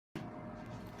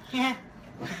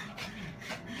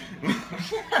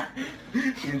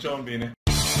Cominciamo bene.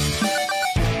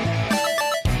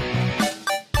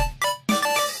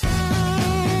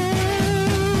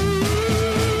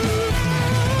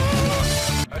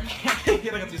 Ok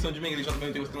ragazzi, sono Gmail, benvenuti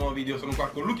in questo nuovo video. Sono qua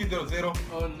con Lukkin00.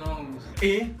 Oh no.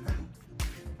 E...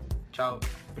 ciao.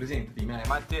 presentati,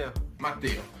 Matteo.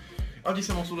 Matteo. Oggi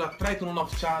siamo sulla Try to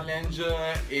Not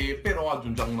Challenge e però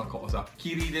aggiungiamo una cosa.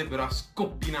 Chi ride verrà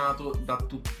scoppinato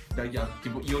dagli altri.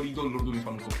 Tipo io rido e loro due mi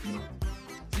fanno un coppino.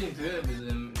 Sì, in teoria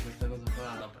questa cosa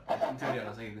qua, in teoria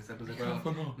lo sai che questa cosa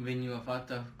qua no. veniva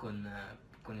fatta con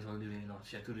i soldi veri, no?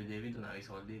 Cioè tu ridevi, donavi i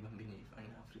soldi ai bambini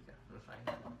in Africa, lo fai.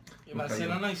 Ma se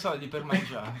non hai soldi per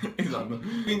mangiare. Esatto.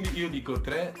 Quindi io dico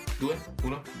 3, 2,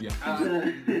 1, via.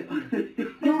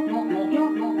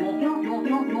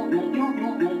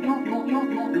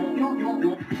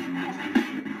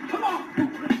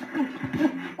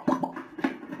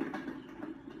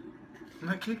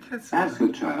 Ma che cazzo? Ask the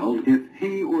child if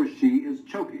he or she is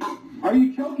choking. Are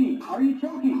you choking? Are you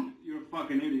choking? You're a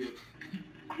fucking idiot.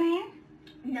 Cream?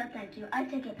 No, thank you. I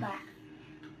take it back.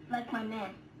 Like my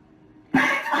man.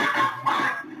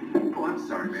 Oh, I'm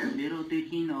sorry, man. Little did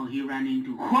he know he ran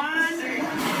into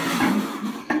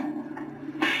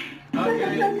Ok,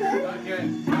 va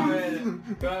bene.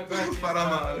 Qua Farà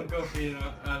male. un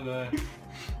coppino. Allora.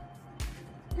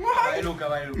 Vai Luca,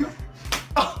 vai Luca.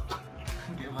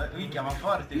 Minchia, ma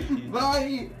forte che ti...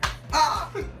 Vai! Ah!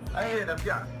 Da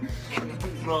piano.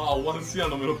 No, one sia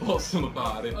non me lo possono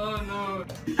fare. Oh no.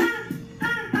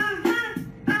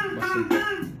 Basta un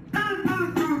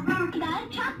po'. I got a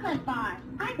chocolate bar.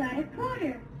 I got a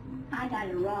quarter. I got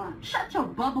a raw. Shut your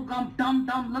bubblegum dumb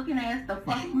looking ass the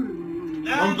fuck.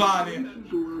 Non vale!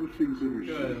 There's a lot of things that are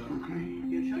safe, okay?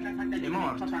 È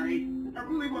morto. I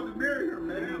really want to marry her,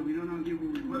 man. No, we don't know you.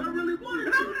 But I really wanted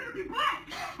But I to. wanted to be black,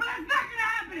 but that's not gonna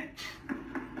happen.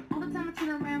 All the time I turn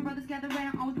around, brothers gather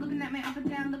around, always looking at me up and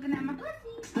down, looking at my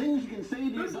pussy. Things you can say to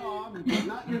your dog, but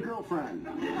not your girlfriend.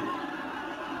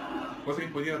 Cosa che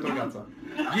puoi dire alla tua ragazza?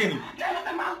 Vieni! That is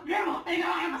the most beautiful thing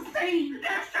I ever seen.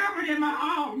 They're serving in my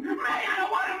home. Man, I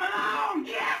don't want them alone.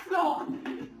 Yes, Lord.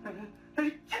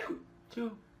 Hey,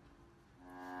 Ciao.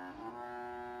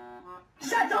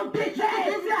 shut your bitch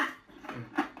ass up.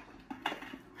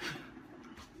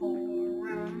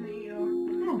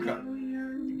 Luca!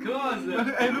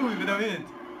 Cosa? È lui, veramente.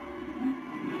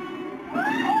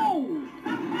 Oh!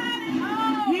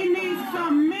 He needs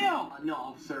some milk.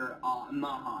 No, sir, I'm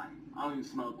not high. I don't even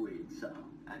smoke weed, so.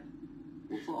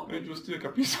 What's up? È giusto, io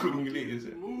capisco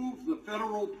l'inglese. Move the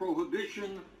federal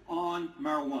prohibition on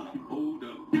marijuana. Hold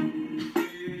up.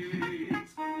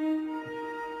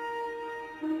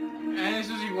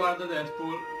 Adesso si guarda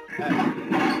Deadpool.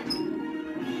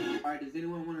 Alright, does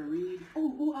anyone want to read?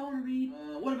 Oh, I want to read.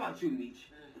 What about you, Meech?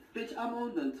 Bitch, I'm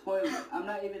on the toilet. I'm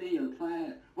not even in your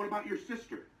class. What about your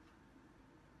sister?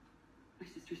 My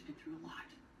sister's been through a lot.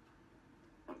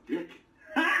 A dick.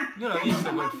 Io l'ho visto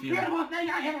quel film. Beautiful thing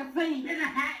I ever seen. There's a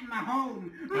hat in my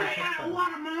home. Man, I don't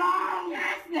want him alone.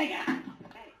 Yes, nigga.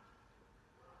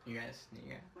 Yes,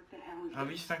 nigga. What the hell is Ho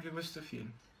visto anche questo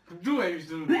film. Tu hai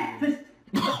visto tutti. breakfast?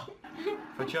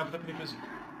 Faceva proprio così.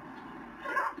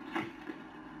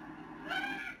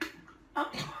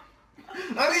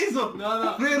 Ha riso! No,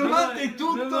 no. Fermate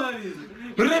tutto! Non ha riso.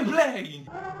 Replay!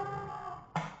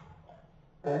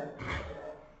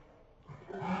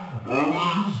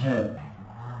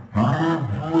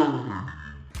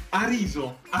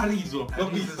 Ha riso, l'ho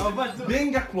visto. Ho fatto...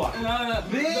 Venga qua! No,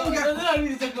 Venga! no, non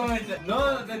mi come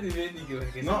no, te ti vendichi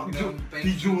perché No, non penso-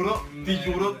 ti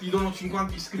giuro, ti dono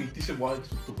 50 iscritti se vuoi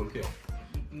tutto quel che ho.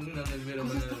 Non è vero,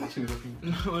 Cosa sta facendo qui?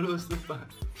 Non volevo stupare.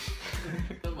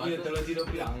 Io te lo tiro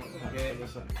piano, perché lo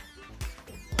so.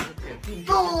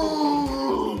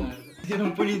 Ti era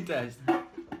un po' in testa.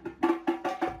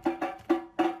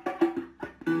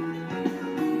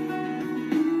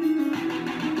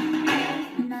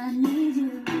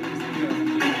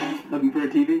 Looking for a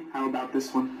TV? How about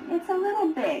this one? It's a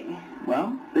little big.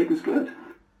 Well, big was good.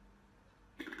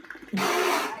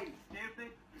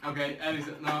 Ok, hai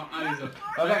visto, no, hai visto.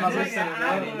 Vabbè, ma questa non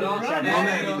è ridere. No, Cioè, Non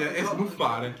è ridere, è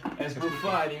sbuffare. È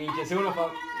sbuffare, minchia. Se uno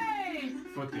fa...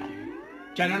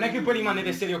 Cioè, non è che puoi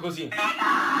rimanere serio così.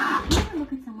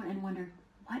 Look at someone and wonder,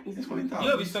 what is È it? spaventato.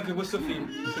 Io ho visto anche questo film.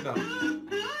 Sì, dai.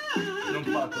 Non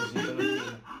fa così, te lo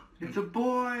giuro. It's a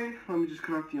boy. Let me just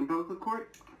cut off the umbilical cord.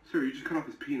 Sir, you just cut off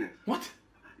his penis. What?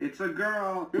 It's a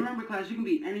girl. Remember, class, you can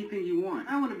be anything you want.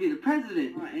 I want to be the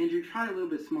president. Andrew, try a little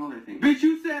bit smaller thing. Bitch,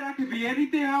 you said I could be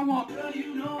anything I want. Girl,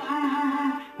 you know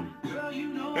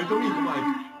È il tuo amico Mike.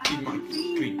 Il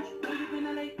Mike, Creep.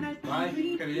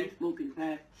 Vai,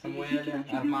 capite? Samuele,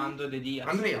 Armando, De Diaz.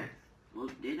 Andrea. Well,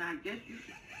 then I guess you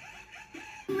should.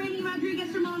 Rainy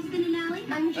Rodriguez from Austin and Alley.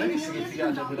 I'm Hai visto che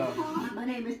figata però? My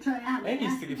name is Challange. Hai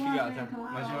visto che figata?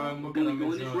 Ma c'era un bocca da Go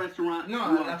in this mezzo. restaurant. No,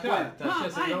 all'aperta, cioè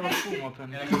sembrava un fumo per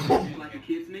me. Like a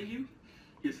kid's menu?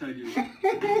 Yes, I do.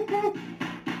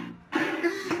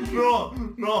 No,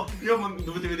 no,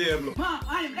 dovete vederlo. Mom,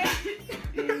 I am exit.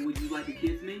 And would you like a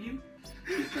kid's menu?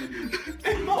 Yes, I do.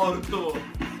 È morto.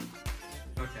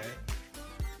 Ok.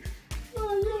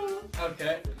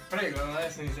 Ok, prego,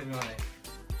 adesso iniziamo lei.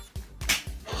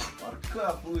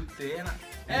 Porca puttana.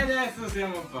 E adesso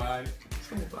siamo pari.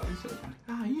 Siamo pari.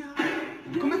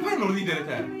 Come fai a non ridere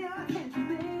te?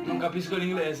 Non capisco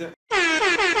l'inglese.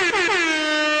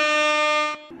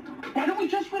 Why don't we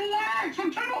just relax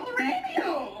and turn on the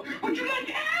radio? Would you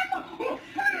like ham?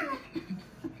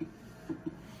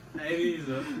 Hai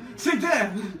riso? Sei te!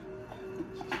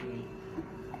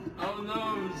 Oh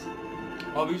no!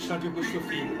 Ho visto anche questo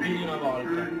film più di una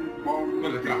volta.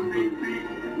 Quello è Trump.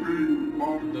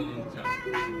 Non c'è.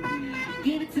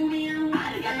 Give it to me, I'm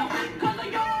not get no cause of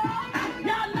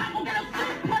y'all not gonna get a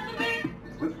flip with me.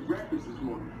 What's for breakfast this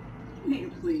morning? Nigga,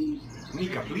 please.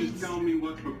 Mica, please. Tell me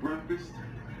what's for breakfast.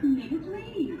 Nigga,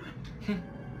 please.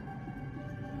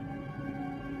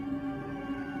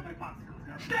 My popsicle's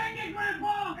down. Dang it,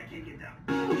 Grandpa! I can't get down.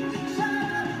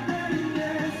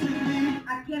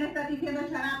 ¿A quién estás diciendo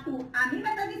chará tú? ¿A mí me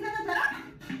estás diciendo chará?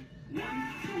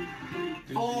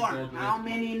 4. How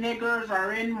many niggers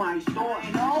are in my store?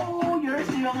 No, you're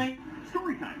stealing.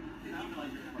 Story time.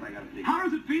 How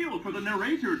does it feel for the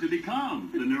narrator to become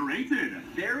the narrated?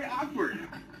 Very awkward.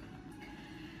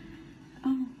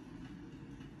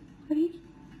 Please?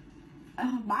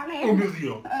 My name. Oh mio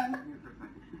Dio. I'm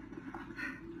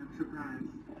surprised.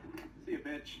 See you,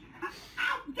 bitch.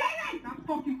 Ow, dang it! I'm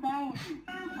fucking following you.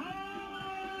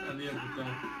 Addio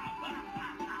puttana.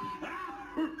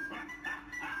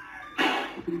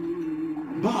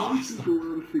 Basta. A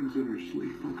lot of things in her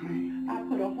sleep, okay? I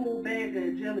put a whole bag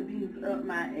of jelly beans up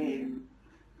my ass.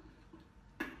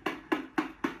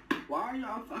 Why are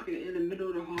y'all fucking in the middle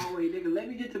of the hallway, nigga? Let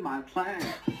me get to my plan.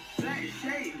 Say,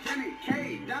 Shay, Jimmy,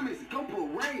 K, Diamonds, go for a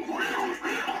raid.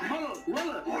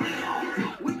 Roller.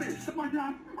 Whipping. Oh my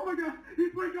god! Oh my god!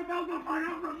 He's wake up! El's on fire!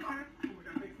 El's on fire! Oh my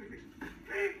god! Please!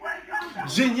 Please wake up!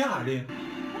 Geniale.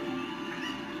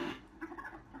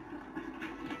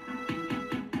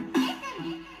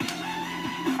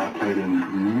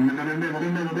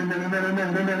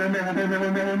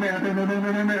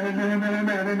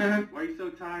 Why are you so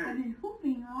I've tired? been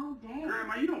hooping all day.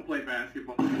 Grandma, you don't play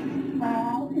basketball.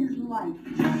 All is life.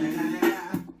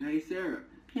 Hey, Sarah.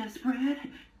 Yes, Brad?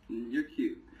 You're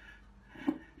cute.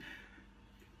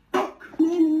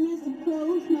 Mr.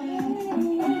 Postman.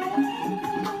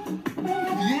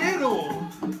 Piero.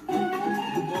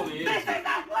 This is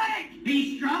not playing!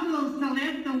 He struggles to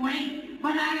lift the weight,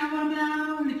 but I got one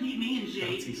down to keep me in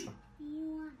shape. Razzista. You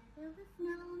wanna build a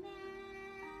snowman?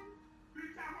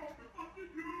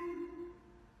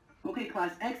 Okay,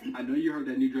 class X. I know you heard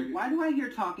that new drink. Why do I hear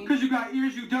talking? Because you got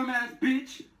ears, you dumbass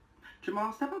bitch.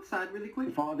 Jamal, step outside really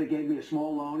quick. Father gave me a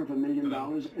small loan of $1 million.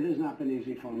 It has not been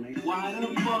easy for me. Why the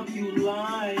fuck you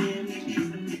lying?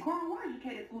 Carl, why are you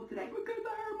at school today? Because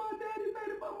I heard my daddy say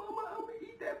to my mama, I'm gonna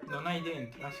eat that. Non hai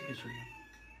dentro, ah sì che ce l'ho.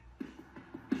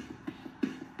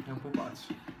 È un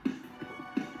pupazzo.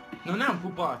 Non è un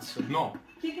pupazzo. No.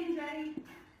 Chicken Daddy.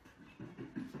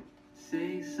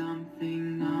 Say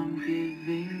something, I'm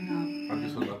giving Anche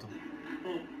soldato.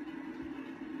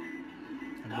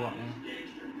 È buono.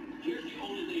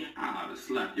 I'm gonna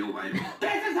slap your wife.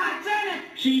 This is hot tennis!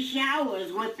 She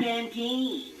showers with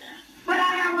Pantene. But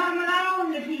I got one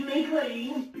alone to keep me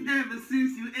clean. Ever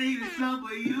since you ate it up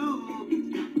for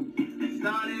you,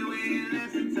 started way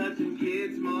less and touching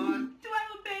kids more. Do I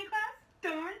have a band class?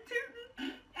 Darn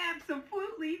tootin'.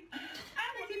 Absolutely. I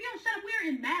don't think y'all shut up. We're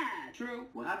in mad. True.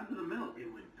 What happened to the milk? It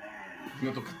went bad. È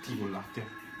diventato cattivo il latte.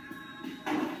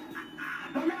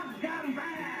 The milk's gotten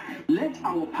bad! Let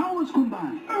our powers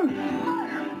combine.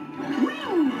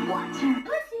 Water.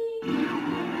 Pussy.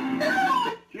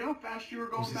 Do you know how fast you were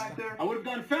going back there? I would have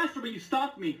gone faster, but you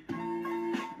stopped me.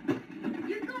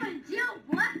 You're going to jail,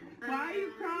 what? Why are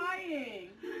you crying?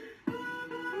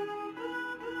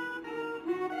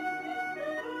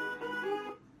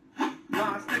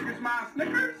 My Snickers, my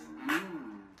Snickers!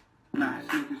 My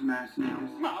Snickers, my Snickers.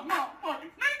 My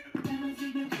motherfucking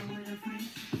Snickers!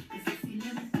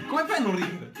 Come fai a non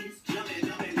ridere?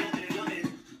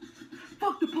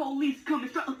 Fuck the police coming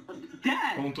from...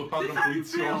 dead. Con tuo padre un That's how you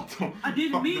feel. poliziotto. I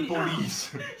didn't Fuck mean the it. police.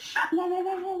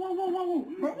 Whoa.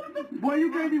 What the? Boy,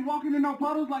 you can't be walking in no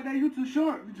puddles like that. You too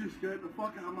short. You just scared the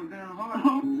fuck out of my damn heart.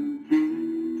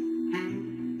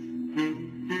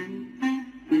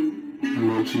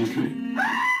 Hello, cheesecake.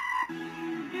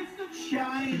 It's the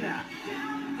China.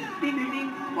 Ding ding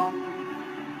ding bong.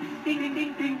 Ding ding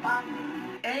ding ding bong.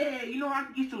 Hey, you know where I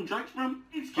can get some drinks from?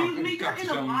 Excuse me, you're in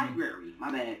the library.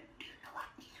 My bad.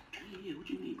 Yeah, what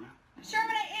you need, bro?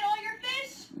 Sherman, I ate all your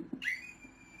fish?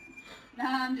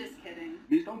 Nah, I'm just kidding.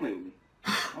 Bitch, don't play with me.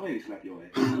 I'm ready to slap your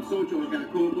ass. Sojo's got a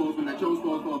cold pose when I chose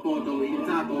for a photo. Eating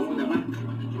tacos with a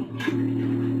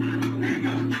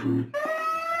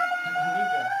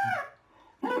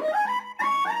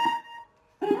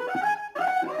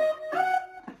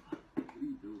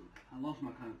I lost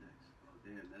my contacts. Oh,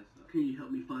 damn, that's Can you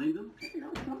help me find them?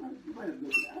 You might have to go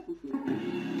to the Apple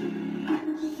store.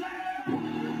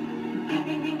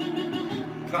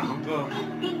 Trump.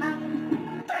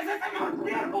 This is the most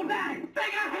beautiful day! They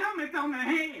got helmets on their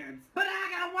heads! But I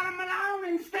got one of my own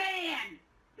instead!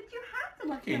 But you have to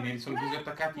let Che ne sono così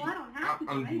attaccati Well, I don't have to a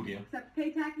do anything Anguria. except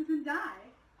pay taxes and die.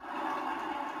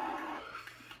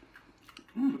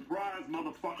 Surprise,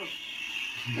 motherfucker.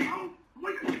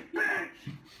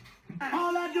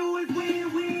 All I do is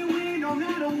win, no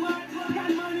matter what.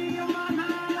 Got money on my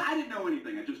mind. I didn't know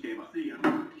anything. I just gave up. See ya.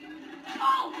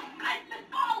 Oh, I've been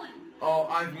fallen! Oh,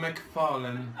 I've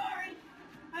McFallen. Sorry,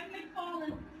 I've been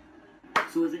fallen.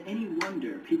 So is it any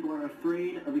wonder people are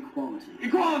afraid of equality?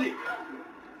 Equality!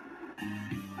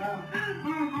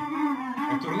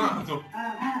 È tornato.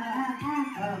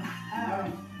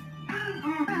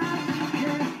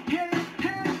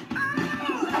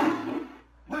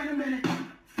 Wait a minute.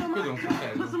 Quello è un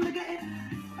fratello.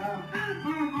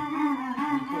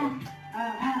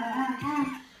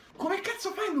 Come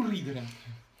cazzo fai a non ridere?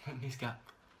 Non mi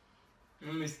scappa.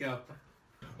 Non mi scappa.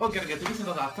 Ok ragazzi, questa è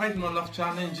stata la Try to Not Laugh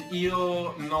Challenge.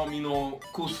 Io nomino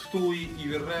costui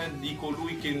il re di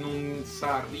colui che non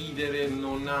sa ridere,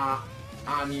 non ha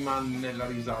anima nella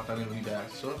risata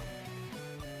nell'universo.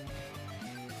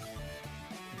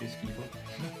 Che schifo.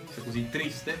 Sei così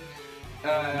triste.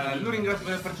 Lo ringrazio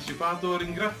per aver partecipato,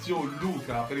 ringrazio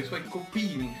Luca per i suoi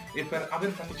coppini e per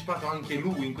aver partecipato anche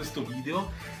lui in questo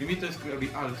video. Vi invito ad iscrivervi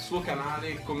al suo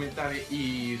canale, commentare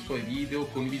i suoi video,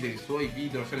 condividere i suoi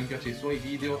video, lasciare mi piace ai suoi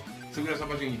video, seguire la sua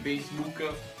pagina di Facebook,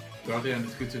 trovate nella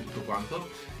descrizione tutto quanto.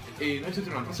 E noi ci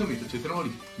vediamo al prossimo video, ci vediamo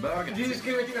lì. Bye ragazzi.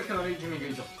 Iscrivetevi al canale di Jimmy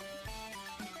Grigio.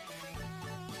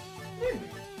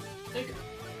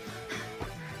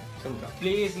 Saluta.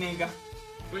 Please, nigga.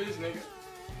 Please, nigga.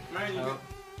 My nigga.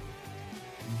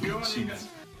 Your nigga. Cheers.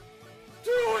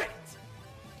 Do it!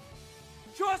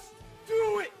 Just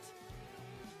do it!